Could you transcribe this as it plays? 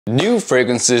new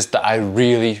fragrances that I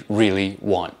really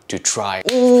want to try.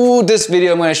 Ooh, this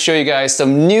video I'm going to show you guys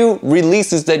some new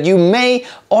releases that you may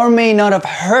or may not have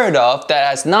heard of that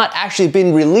has not actually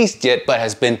been released yet but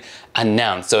has been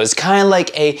announced. So it's kind of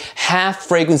like a half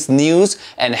fragrance news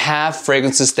and half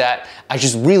fragrances that I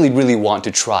just really want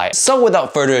to try. So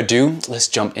without further ado, let's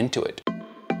jump into it.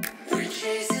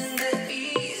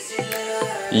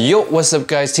 Yo, what's up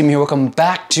guys, Tim here, welcome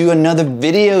back to another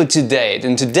video today.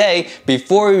 And today,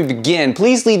 before we begin,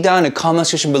 please leave down in the comment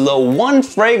section below one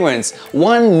fragrance,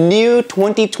 one new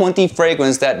 2020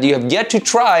 fragrance that you have yet to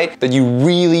try that you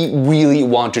really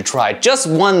want to try. Just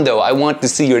one though, I want to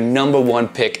see your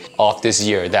 #1 pick of this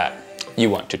year that you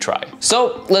want to try.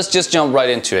 So let's just jump right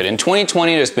into it. In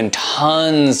 2020, there's been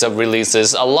tons of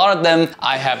releases. A lot of them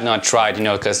I have not tried, you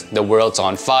know, because the world's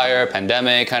on fire,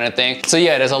 pandemic kind of thing. So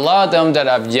yeah, there's a lot of them that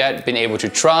I've yet been able to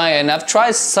try, and I've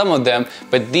tried some of them,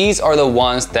 but these are the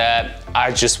ones that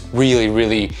I just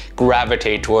really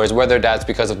gravitate towards, whether that's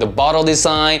because of the bottle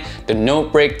design, the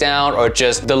note breakdown, or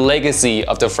just the legacy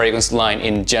of the fragrance line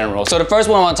in general. So the first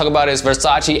one I want to talk about is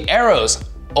Versace Eros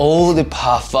Eau De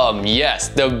Parfum. Yes,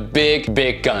 the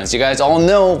big guns. You guys all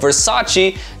know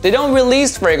Versace, they don't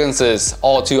release fragrances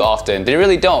all too often. They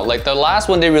really don't. Like the last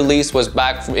one they released was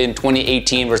back in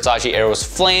 2018, Versace Eros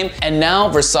Flame, and now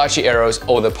Versace Eros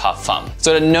Eau De Parfum.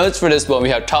 So the notes for this one, we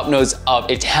have top notes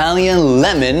of Italian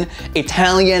lemon,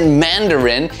 Italian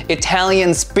mandarin,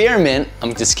 Italian spearmint,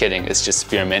 I'm just kidding, it's just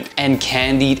spearmint, and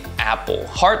candied apple.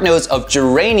 Heart notes of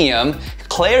geranium,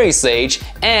 clary sage,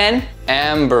 and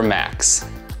amber max.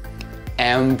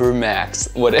 Amber max,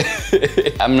 what?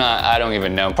 I don't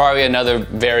even know. Probably another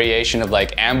variation of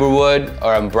like amberwood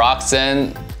or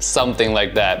ambroxan, something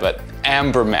like that, but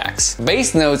amber max.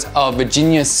 Base notes of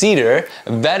Virginia cedar,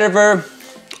 vetiver,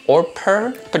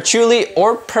 orper, patchouli,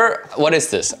 orper, what is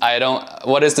this?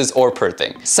 What is this orper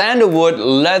thing? Sandalwood,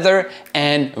 leather,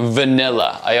 and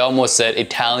vanilla. I almost said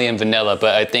Italian vanilla,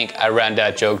 but I think I ran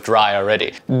that joke dry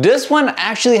already. This one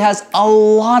actually has a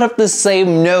lot of the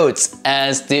same notes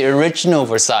as the original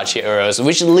Versace Eros,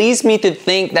 which leads me to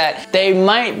think that they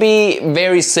might be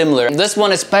very similar. This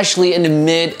one, especially in the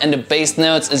mid and the base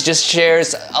notes, it just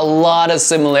shares a lot of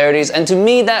similarities, and to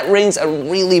me that rings a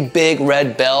really big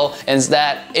red bell, and it's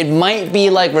that it might be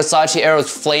like Versace Eros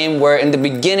Flame, where in the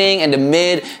beginning and the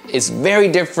mid it's very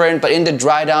different, but in the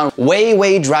dry down,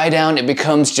 way dry down, it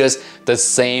becomes just the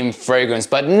same fragrance.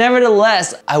 But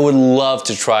nevertheless, I would love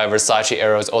to try Versace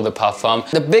Eros Eau De Parfum.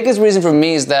 The biggest reason for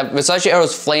me is that Versace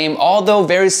Eros Flame, although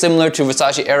very similar to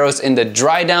Versace Eros in the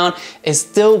dry down, it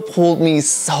still pulled me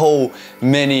so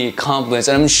many compliments.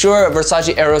 And I'm sure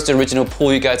Versace Eros, the original,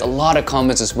 pulled you guys a lot of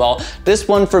compliments as well. This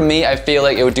one for me, I feel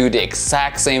like it would do the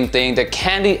exact same thing. The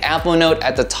candied apple note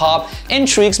at the top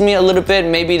intrigues me a little bit.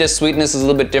 Maybe the sweetness is a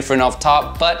little bit different off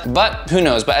top, but who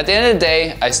knows. But at the end of the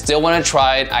day, I still want to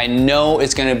try it. I know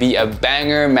it's gonna be a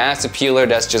banger, mass appealer.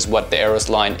 That's just what the Eros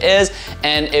line is.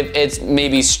 And if it's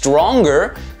maybe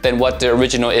stronger than what the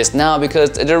original is now,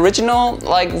 because the original,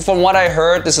 like from what I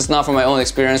heard, this is not from my own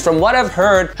experience, from what I've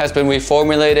heard, has been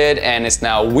reformulated and it's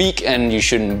now weak and you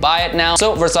shouldn't buy it now.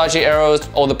 So Versace Eros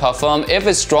Eau De Parfum, if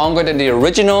it's stronger than the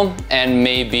original and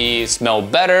maybe smell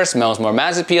better, smells more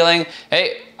mass appealing,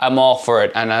 hey, I'm all for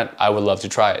it, and I would love to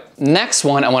try it. Next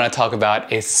one I want to talk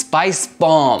about is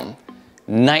Spicebomb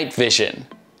Night Vision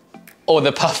Eau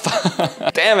De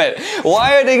Parfum. Damn it,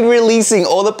 why are they releasing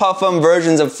Eau De Parfum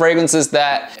versions of fragrances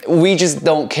that we just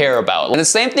don't care about? And the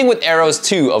same thing with Eros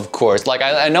too, of course. Like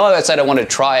I know I said I want to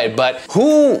try it, but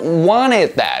who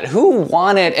wanted that? Who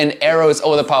wanted an Eros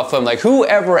Eau De Parfum? Like who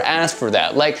ever asked for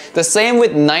that? Like the same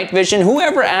with Night Vision,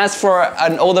 whoever asked for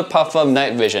an Eau De Parfum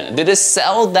Night Vision? Did it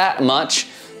sell that much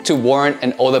to warrant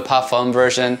an Eau De Parfum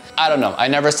version? I don't know. I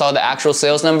never saw the actual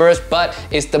sales numbers, but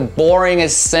it's the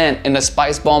boringest scent in the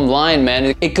Spicebomb line,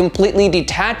 man. It completely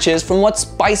detaches from what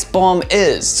Spicebomb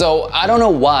is. So I don't know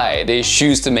why they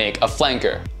choose to make a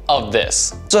flanker of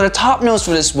this. So the top notes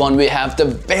for this one, we have the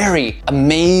very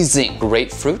amazing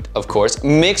grapefruit, of course,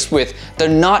 mixed with the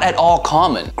not at all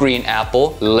common green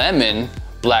apple, lemon,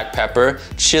 black pepper,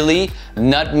 chili,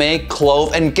 nutmeg,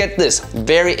 clove, and get this,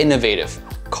 very innovative,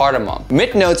 cardamom.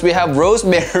 Mid notes, we have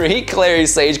rosemary, clary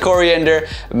sage, coriander,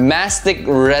 mastic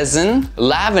resin,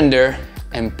 lavender,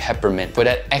 and peppermint for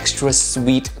that extra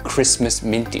sweet Christmas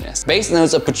mintiness. Base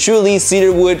notes of patchouli,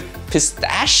 cedarwood,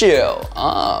 pistachio.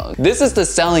 This is the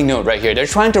selling note right here. They're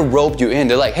trying to rope you in.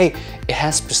 They're like, hey, it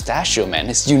has pistachio, man.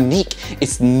 It's unique,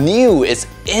 it's new, it's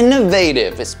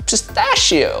innovative, it's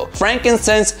pistachio.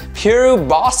 Frankincense, pure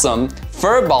balsam,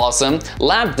 fir balsam,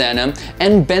 labdanum,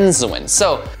 and benzoin.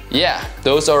 So yeah,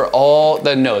 those are all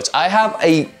the notes. I have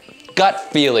a gut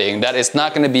feeling that it's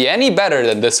not gonna be any better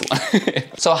than this one.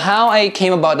 So how I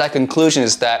came about that conclusion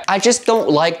is that I just don't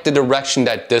like the direction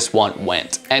that this one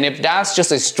went. And if that's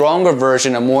just a stronger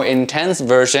version, a more intense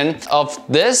version of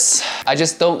this, I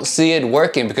just don't see it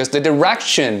working because the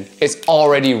direction is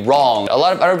already wrong. A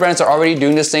lot of other brands are already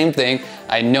doing the same thing.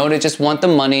 I know they just want the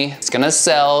money, it's gonna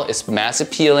sell, it's mass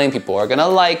appealing, people are gonna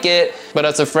like it. But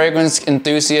as a fragrance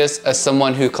enthusiast, as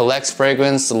someone who collects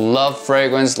fragrance, love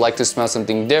fragrance, like to smell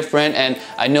something different, and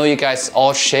I know you guys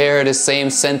all share the same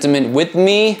sentiment with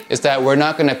me, is that we're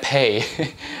not gonna pay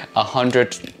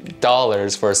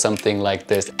 $100 for something like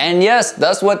this. And yes,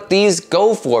 that's what these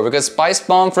go for because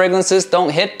Spicebomb fragrances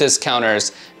don't hit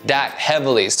discounters that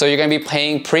heavily. So you're gonna be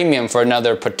paying premium for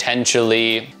another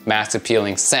potentially mass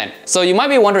appealing scent. So you might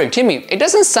be wondering, Timmy, it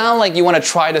doesn't sound like you wanna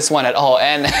try this one at all.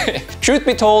 And truth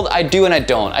be told, I do and I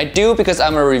don't. I do because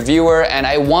I'm a reviewer and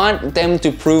I want them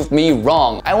to prove me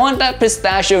wrong. I want that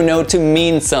pistachio note to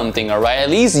mean something, all right? At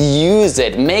least use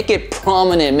it, make it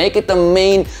prominent, make it the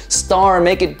main star,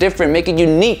 make it different, make it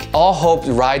unique. All hope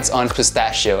rides on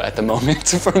pistachio at the moment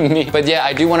for me. But yeah,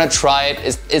 I do wanna try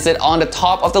it. Is it on the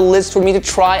top of the list for me to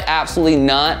try? Absolutely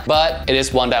not, but it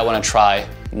is one that I want to try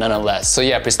nonetheless. So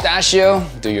yeah, pistachio,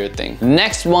 do your thing.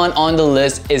 Next one on the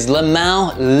list is Le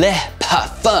Male Le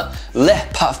Parfum. Le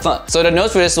Parfum. So the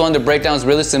notes for this one, the breakdown is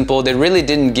really simple. They really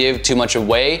didn't give too much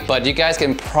away, but you guys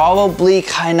can probably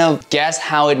kind of guess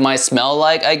how it might smell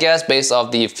like, I guess, based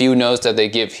off the few notes that they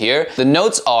give here. The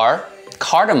notes are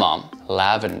cardamom,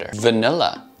 lavender,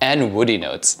 vanilla, and woody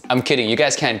notes. I'm kidding, you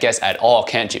guys can't guess at all,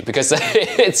 can't you? Because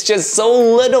it's just so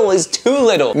little, it's too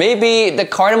little. Maybe the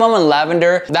cardamom and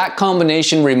lavender, that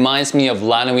combination reminds me of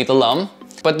La Nuit L'Homme.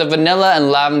 But the vanilla and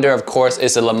lavender, of course,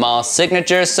 is a Le Male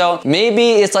signature, so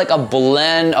maybe it's like a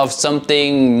blend of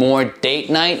something more date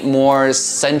night, more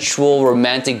sensual,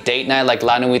 romantic date night, like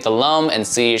La Nuit L'Homme and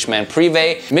Si Chemin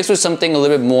Privé, mixed with something a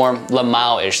little bit more Le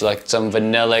Male-ish, like some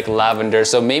vanillic lavender.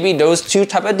 So maybe those two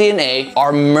type of DNA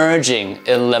are merging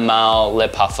in Le Male Le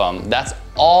Parfum. That's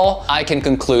all I can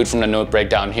conclude from the note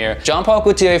breakdown here. Jean Paul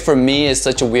Gaultier for me is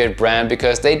such a weird brand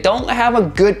because they don't have a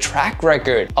good track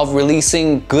record of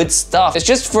releasing good stuff. It's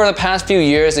just for the past few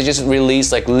years, they just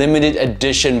released like limited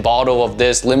edition bottle of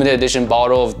this, limited edition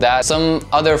bottle of that, some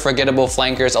other forgettable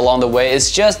flankers along the way. It's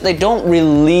just they don't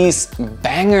release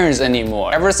bangers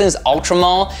anymore. Ever since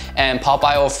Ultramall and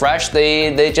Popeye Eau Fresh,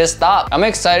 they just stopped. I'm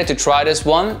excited to try this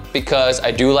one because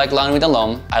I do like La Nuit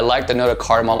L'Homme. I like the note of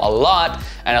cardamom a lot,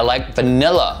 and I like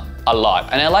vanilla a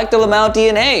lot. And I like the Le Male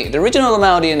DNA, the original Le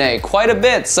Male DNA, quite a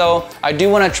bit. So I do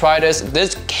want to try this.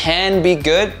 This can be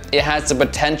good. It has the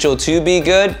potential to be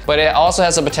good, but it also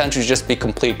has the potential to just be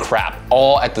complete crap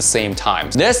all at the same time.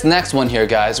 This next one here,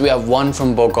 guys, we have one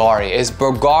from Bulgari. It's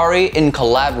Bulgari in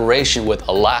collaboration with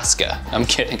Alaska. I'm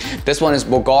kidding. This one is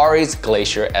Bulgari's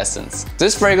Glacier Essence.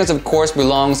 This fragrance, of course,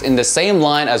 belongs in the same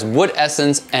line as Wood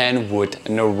Essence and Wood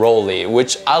Neroli,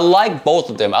 which I like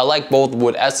both of them. I like both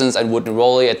Wood Essence and Wood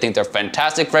Neroli. I think they're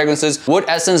fantastic fragrances. Wood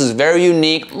Essence is very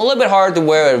unique, a little bit hard to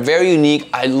wear, very unique.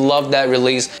 I love that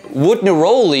release. Wood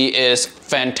Neroli is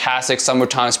fantastic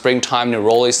summertime, springtime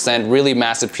neroli scent, really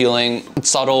mass appealing,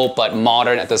 subtle but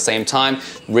modern at the same time.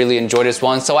 Really enjoy this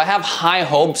one. So I have high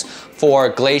hopes for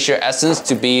Glacier Essence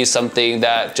to be something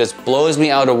that just blows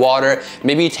me out of the water.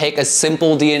 Maybe take a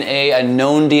simple DNA, a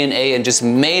known DNA, and just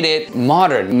made it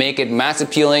modern. Make it mass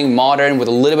appealing, modern, with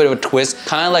a little bit of a twist,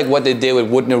 kind of like what they did with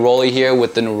Wood Neroli here,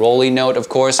 with the neroli note, of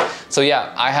course. So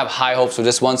yeah, I have high hopes for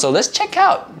this one. So let's check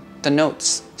out the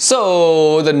notes.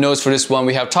 So the notes for this one,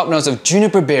 we have top notes of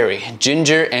juniper berry,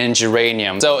 ginger, and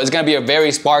geranium. So it's gonna be a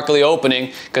very sparkly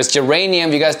opening because geranium,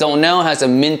 if you guys don't know, has a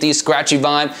minty, scratchy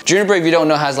vibe. Juniper, if you don't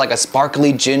know, has like a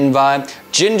sparkly gin vibe.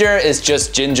 Ginger is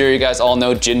just ginger, you guys all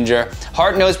know ginger.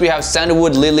 Heart notes, we have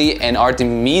sandalwood, lily, and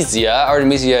artemisia.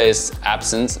 Artemisia is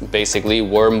absinthe, basically,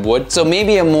 wormwood. So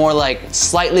maybe a more like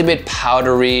slightly bit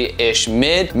powdery-ish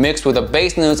mid, mixed with the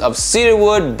base notes of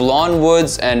cedarwood, blonde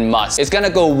woods, and musk. It's gonna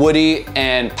go woody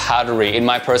and powdery. In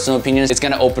my personal opinion, it's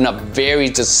gonna open up very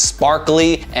just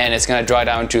sparkly, and it's gonna dry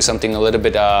down to something a little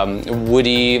bit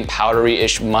woody,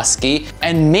 powdery-ish, musky.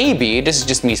 And maybe, this is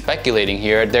just me speculating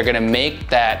here, they're gonna make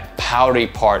that powdery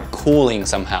part cooling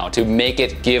somehow to make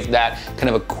it give that kind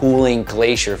of a cooling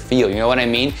glacier feel. You know what I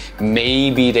mean?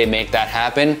 Maybe they make that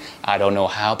happen. I don't know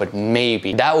how, but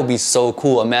maybe. That would be so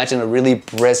cool. Imagine a really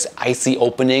brisk, icy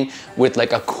opening with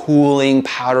like a cooling,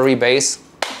 powdery base.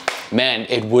 man,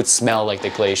 it would smell like the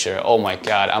glacier. Oh my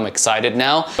God, I'm excited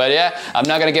now. But yeah, I'm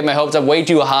not gonna get my hopes up way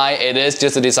too high. It is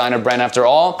just a designer brand after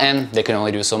all, and they can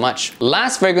only do so much.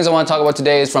 Last fragrance I want to talk about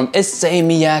today is from Issey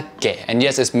Miyake. And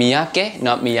yes, it's Miyake,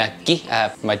 not Miyaki. I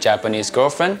have my Japanese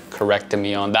girlfriend corrected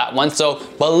me on that one, so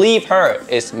believe her,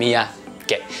 it's Miyake.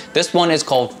 This one is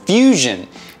called Fusion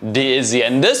Dizzy,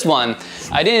 and this one,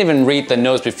 I didn't even read the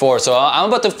notes before, so I'm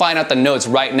about to find out the notes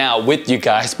right now with you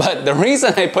guys. But the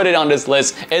reason I put it on this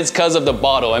list is because of the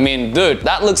bottle. I mean, dude,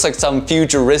 that looks like some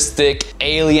futuristic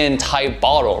alien type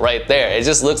bottle right there. It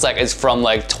just looks like it's from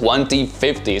like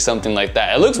 2050, something like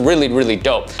that. It looks really, really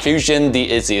dope. Fusion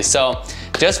Dizzy. So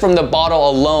just from the bottle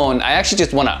alone, I actually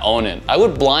just want to own it. I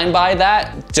would blind buy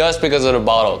that just because of the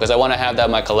bottle, because I want to have that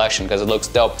in my collection because it looks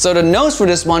dope. So the notes for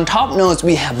this one, top notes,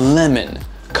 we have lemon,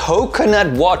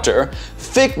 coconut water,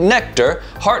 fig nectar.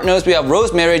 Heart notes, we have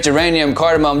rosemary, geranium,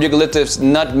 cardamom, eucalyptus,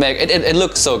 nutmeg. It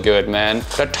looks so good, man.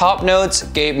 The top notes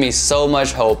gave me so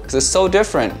much hope because it's so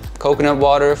different. Coconut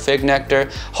water, fig nectar.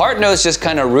 Heart notes just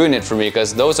kind of ruined it for me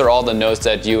because those are all the notes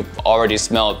that you've already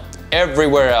smelled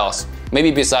everywhere else. Maybe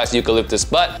besides eucalyptus,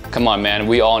 but come on, man,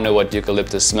 we all know what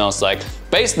eucalyptus smells like.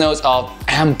 Base notes of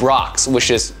ambrox,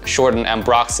 which is shortened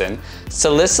ambroxan.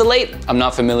 Salicylate, I'm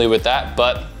not familiar with that,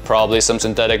 but probably some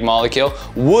synthetic molecule.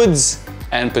 Woods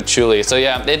and patchouli. So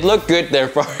yeah, it looked good there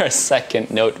for a second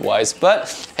note-wise,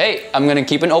 but hey, I'm gonna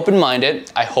keep an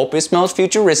open-minded. I hope it smells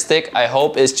futuristic. I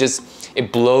hope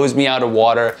it blows me out of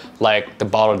water like the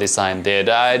bottle design did.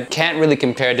 I can't really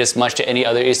compare this much to any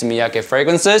other Issey Miyake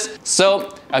fragrances,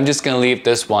 so I'm just gonna leave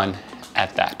this one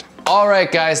at that.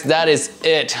 Alright guys, that is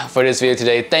it for this video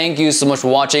today. Thank you so much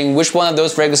for watching. Which one of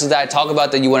those fragrances that I talk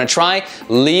about that you want to try,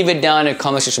 leave it down in the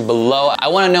comment section below. I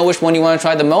want to know which one you want to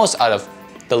try the most out of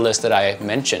the list that I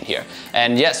mentioned here.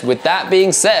 And yes, with that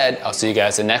being said, I'll see you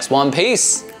guys in the next one.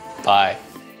 Peace. Bye.